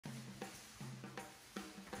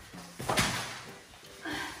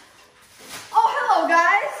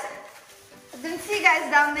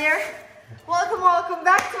down there. Welcome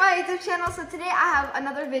back to my YouTube channel. So today I have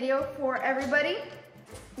another video for everybody.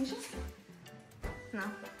 Gisha? No.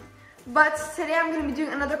 But today I'm going to be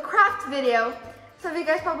doing another craft video. So if you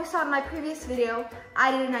guys probably saw in my previous video,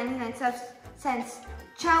 I did a 99 cents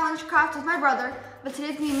challenge craft with my brother. But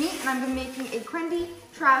today's going to be me, and I'm going to be making a trendy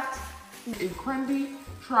craft. Trendy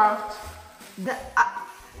craft,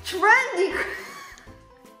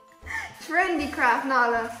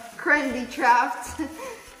 not a trendy craft.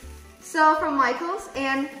 So from Michael's,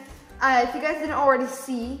 and if you guys didn't already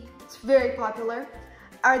see, it's very popular,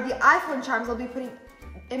 are the iPhone charms. I'll be putting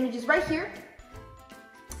images right here.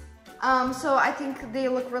 So I think they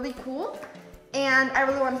look really cool, and I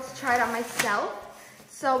really wanted to try it out myself.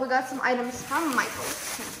 So we got some items from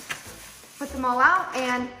Michael's. Put them all out,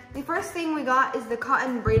 and the first thing we got is the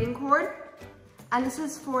cotton braiding cord, and this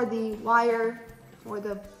is for the wire, for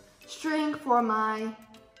the string for my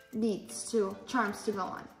beads charms to go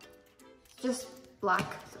on. Just black,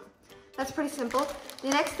 so that's pretty simple. The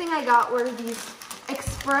next thing I got were these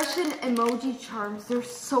expression emoji charms. They're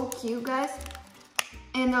so cute, guys,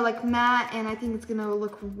 and they're like matte, and I think it's gonna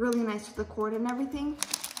look really nice with the cord and everything.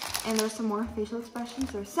 And there's some more facial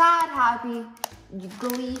expressions. They're sad, happy,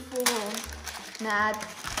 gleeful, mad.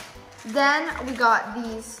 Then we got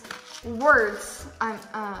these words,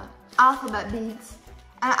 alphabet beads.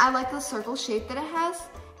 And I like the circle shape that it has.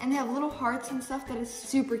 And they have little hearts and stuff that is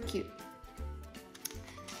super cute.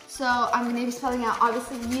 So I'm gonna be spelling out,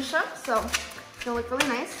 obviously, Gisha. So it's gonna look really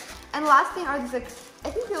nice. And the last thing are these, like,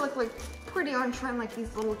 I think they look like pretty on trend, like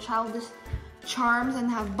these little childish charms,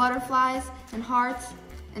 and have butterflies and hearts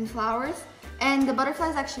and flowers. And the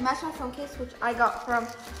butterflies actually match my phone case, which I got from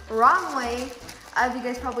Wrong Way. If you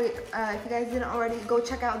guys didn't already, go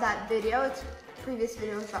check out that video. It's previous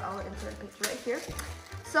videos, but I'll insert a picture right here.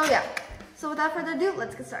 So yeah, so without further ado,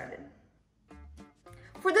 let's get started.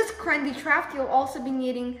 For this trendy craft, you'll also be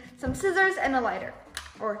needing some scissors and a lighter,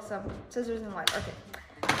 or some scissors and a lighter. Okay.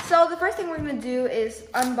 So the first thing we're gonna do is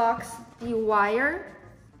unbox the wire.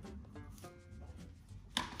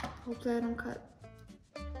 Hopefully I don't cut.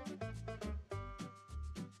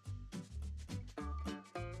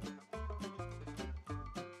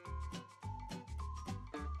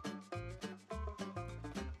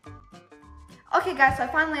 Okay guys, so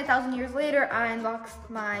finally 1,000 years later, I unboxed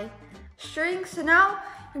my string. So now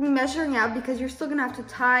you're gonna be measuring out, because you're still gonna have to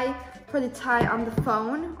put the tie on the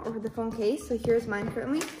phone or the phone case. So here's mine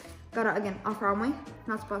currently. Got it again off Wrong Way,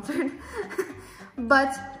 not sponsored.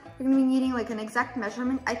 But you're gonna be needing like an exact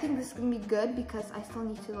measurement. I think this is gonna be good because I still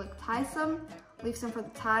need to like tie some, leave some for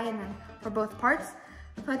the tie, and then for both parts.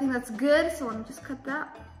 So I think that's good. So let me just cut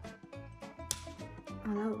that.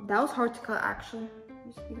 Oh, that was hard to cut actually.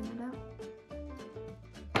 Just even it out.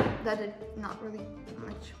 That did not really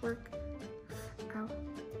much work. Ow.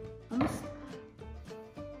 Almost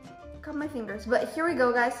cut my fingers, but here we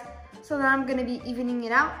go, guys. So then I'm gonna be evening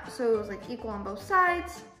it out, so it was like equal on both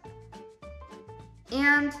sides,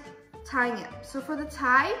 and tying it. So for the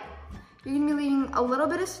tie, you're gonna be leaving a little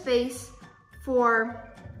bit of space for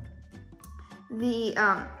the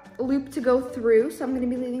loop to go through. So I'm gonna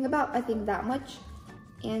be leaving about, I think, that much,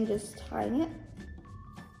 and just tying it.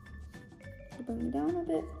 Bring it down a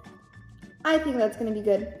bit. I think that's gonna be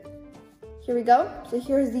good. Here we go. So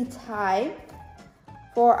here's the tie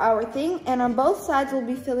for our thing, and on both sides we'll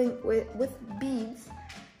be filling with beads.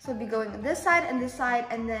 So we'll be going on this side, and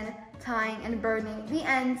then tying and burning the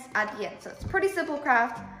ends at the end. So it's a pretty simple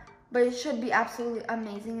craft, but it should be absolutely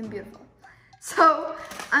amazing and beautiful. So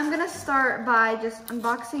I'm gonna start by just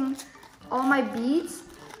unboxing all my beads,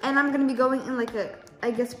 and I'm gonna be going in like a, I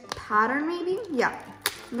guess, pattern maybe? Yeah,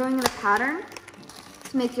 I'm going in a pattern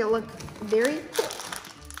to make it look very cool.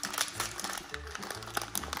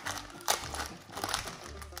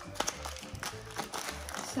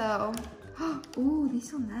 So, ooh,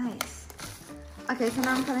 these so nice. Okay, so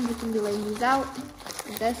now I'm kind of going to be laying these out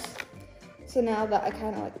like this. So now that I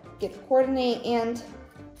kind of like get coordinate, and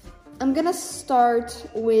I'm gonna start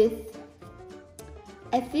with,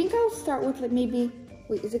 I think I'll start with like maybe,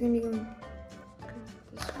 wait, is it gonna be going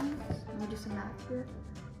this way? Let me do some math here.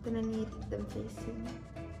 Then I need them facing.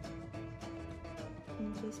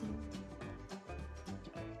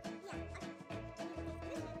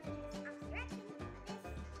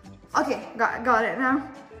 Okay, got it now.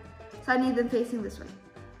 So I need them facing this way.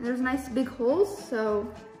 And there's nice big holes,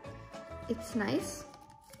 so it's nice.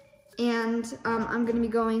 And I'm gonna be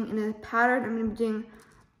going in a pattern. I'm gonna be doing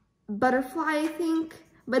butterfly, I think,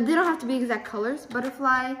 but they don't have to be exact colors.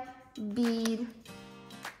 Butterfly, bead,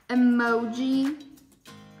 emoji,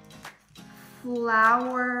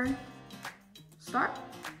 flower, star,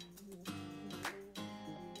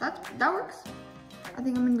 that works. I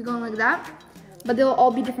think I'm gonna be going like that. But they'll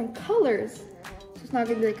all be different colors. So it's not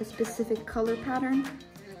gonna be like a specific color pattern.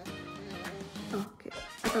 Oh, okay,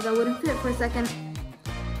 I thought that wouldn't fit for a second.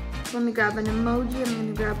 Let me grab an emoji.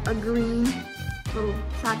 I'm gonna grab a green little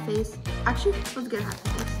sad face. Actually, let's get a happy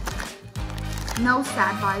face. No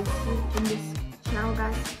sad vibes in this channel,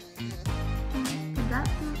 guys. Is that?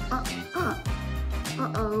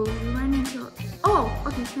 Uh-oh, we ran into. Oh,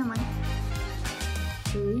 okay, never mind.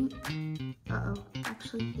 Wait. Uh-oh,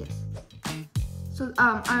 actually, yes. So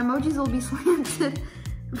our emojis will be slanted,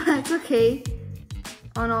 but that's okay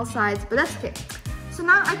on all sides, but that's okay. So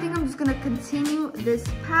now I think I'm just gonna continue this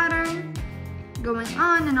pattern going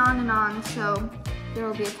on and on and on. So there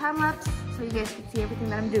will be a time lapse so you guys can see everything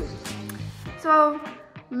that I'm doing. So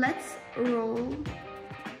let's roll.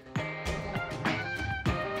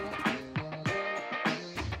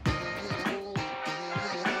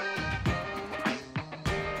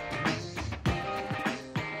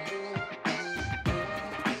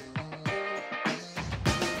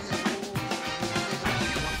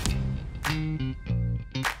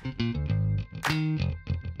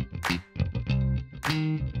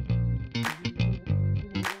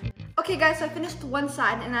 Okay guys, so I finished one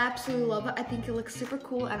side and I absolutely love it. I think it looks super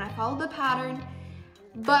cool and I followed the pattern,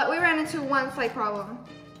 but we ran into one slight problem.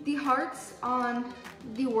 The hearts on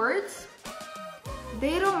the words,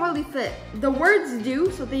 they don't really fit. The words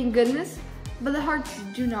do, so thank goodness, but the hearts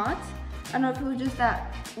do not. I don't know if it was just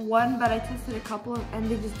that one, but I tested a couple and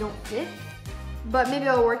they just don't fit. But maybe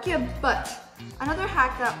it'll work here. But another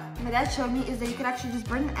hack that my dad showed me is that you could actually just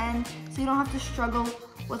burn the end so you don't have to struggle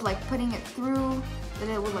with like putting it through, that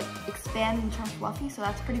it would like expand and turn fluffy, so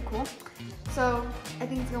that's pretty cool. So I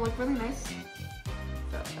think it's gonna look really nice.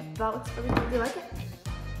 So that looks really good. Do you like it?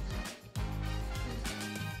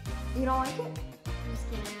 You don't like it? I'm just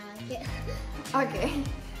kidding, I like it. Okay.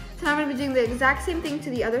 So now I'm gonna be doing the exact same thing to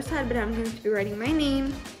the other side, but I'm going to be writing my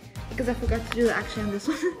name because I forgot to do that actually on this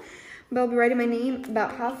one. But I'll be writing my name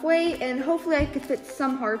about halfway and hopefully I could fit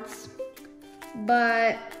some hearts.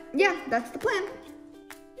 But yeah, that's the plan.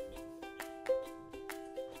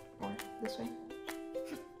 Or this way.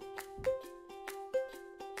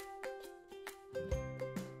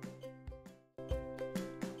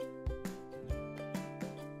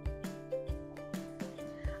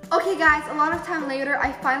 Okay guys, a lot of time later,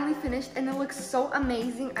 I finally finished and it looks so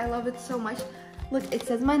amazing. I love it so much. Look, it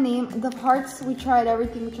says my name. The parts, we tried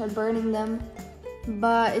everything. We tried burning them,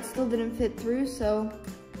 but it still didn't fit through, so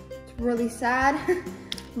it's really sad.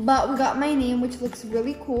 But we got my name, which looks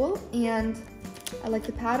really cool, and I like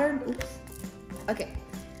the pattern. Oops. Okay,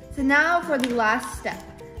 so now for the last step.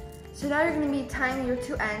 So now you're gonna be tying your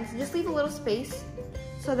two ends. Just leave a little space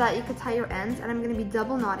so that you could tie your ends, and I'm gonna be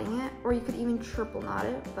double knotting it, or you could even triple knot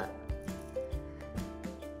it, but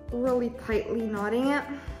really tightly knotting it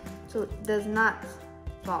so it does not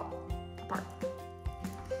fall apart.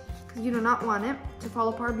 Because you do not want it to fall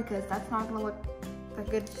apart because that's not gonna look that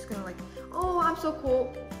good. It's just gonna like, oh, I'm so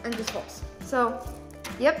cool, and just falls. So,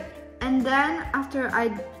 yep. And then after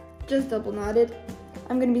I just double knotted,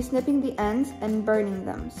 I'm gonna be snipping the ends and burning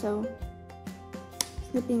them. So,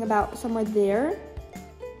 snipping about somewhere there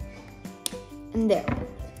and there.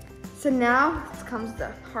 So now comes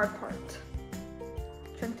the hard part.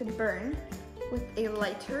 Trying to burn with a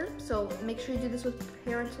lighter. So make sure you do this with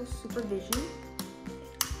parental supervision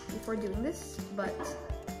before doing this. But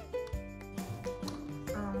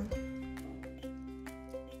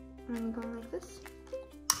I'm going like this.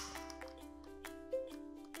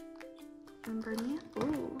 I'm burning it.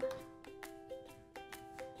 Ooh.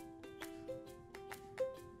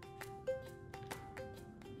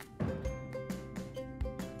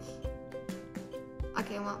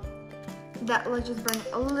 Okay, well, that let's just burn it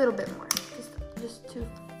a little bit more, just to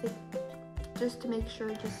fit, just to make sure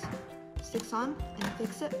it just sticks on and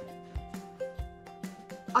fix it.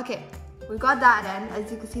 Okay, we got that end.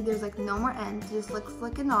 As you can see, there's like no more end. It just looks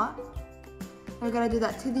like a knot. And we're gonna do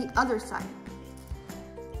that to the other side.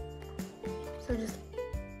 So just.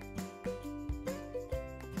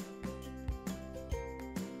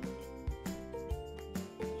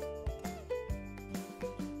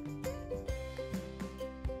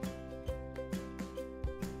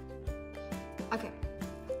 Okay,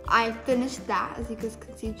 I finished that. As you guys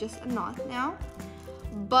can see, just a knot now.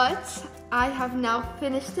 But I have now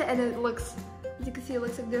finished it, and it looks, as you can see, it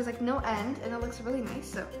looks like there's like no end, and it looks really nice.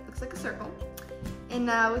 So it looks like a circle. And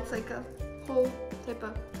now it's like a whole type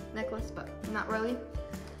of necklace, but not really.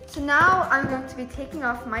 So now I'm going to be taking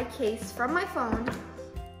off my case from my phone,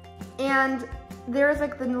 and there's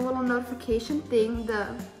like the little notification thing,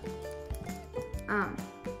 the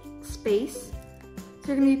space. So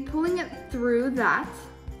you're gonna be pulling it through that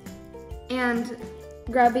and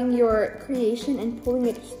grabbing your creation and pulling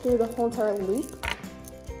it through the whole entire loop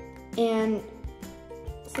and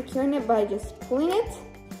securing it by just pulling it.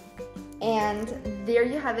 And there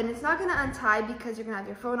you have it. It's not gonna untie because you're gonna have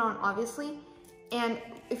your phone on, obviously. And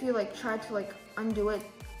if you like try to like undo it,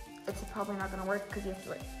 it's probably not gonna work because you have to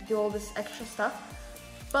like do all this extra stuff.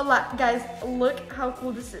 But guys, look how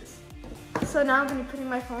cool this is. So now I'm gonna be putting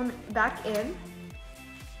my phone back in.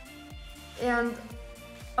 And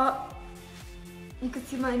you can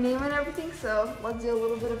see my name and everything, so let's do a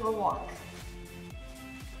little bit of a walk.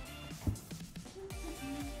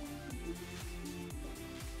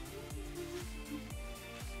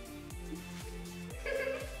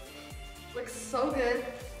 Looks so good.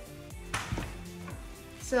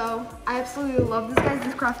 So I absolutely love this, guys.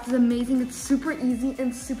 This craft is amazing. It's super easy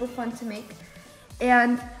and super fun to make.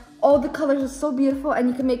 And all the colors are so beautiful, and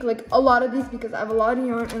you can make like a lot of these because I have a lot of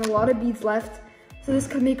yarn and a lot of beads left. So this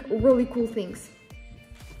can make really cool things.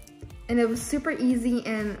 And it was super easy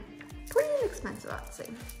and pretty inexpensive, I'd say.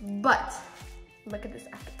 But look at this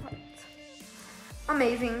after product.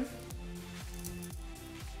 Amazing.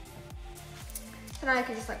 So now I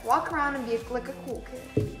can just like walk around and be like a cool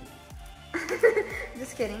kid.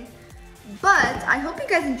 Just kidding. But I hope you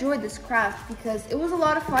guys enjoyed this craft because it was a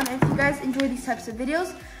lot of fun. And if you guys enjoy these types of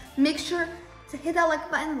videos, make sure to hit that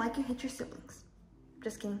like button like you hit your siblings.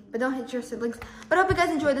 Just kidding, but don't hit your siblings. But I hope you guys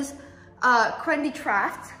enjoyed this trendy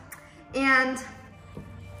craft. And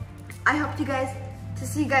I hope to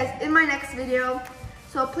see you guys in my next video.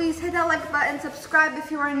 So please hit that like button, subscribe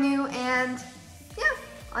if you are new, and yeah,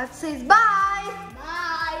 all I have to say is bye.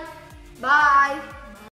 Bye. Bye.